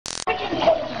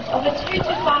2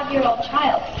 to 5-year-old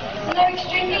child. So they're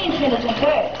extremely intelligent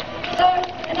birds.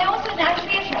 And they're also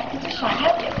naturally attracted to shiny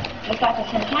objects, just like a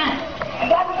tin can. A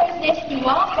blackbird's nesting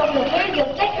wild bottle of food,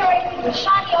 you'll decorate it with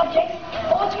shiny objects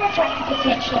or to attract a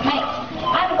potential mate.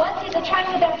 And once he's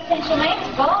attracted that potential mate,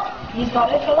 well, he's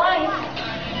got it for life.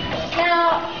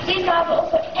 Now, these guys are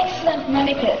also excellent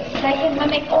mimickers. They can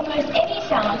mimic almost any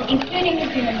sound, including the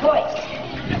human voice.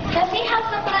 Now see how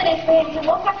simple it is for him to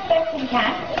walk up to that tin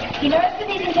can. He knows with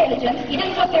his intelligence, he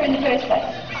didn't put there in the first place.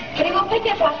 But he will pick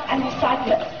it up and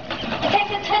recycle it. It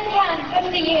takes a tin can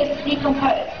 50 years to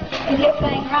decompose if you're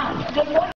playing around.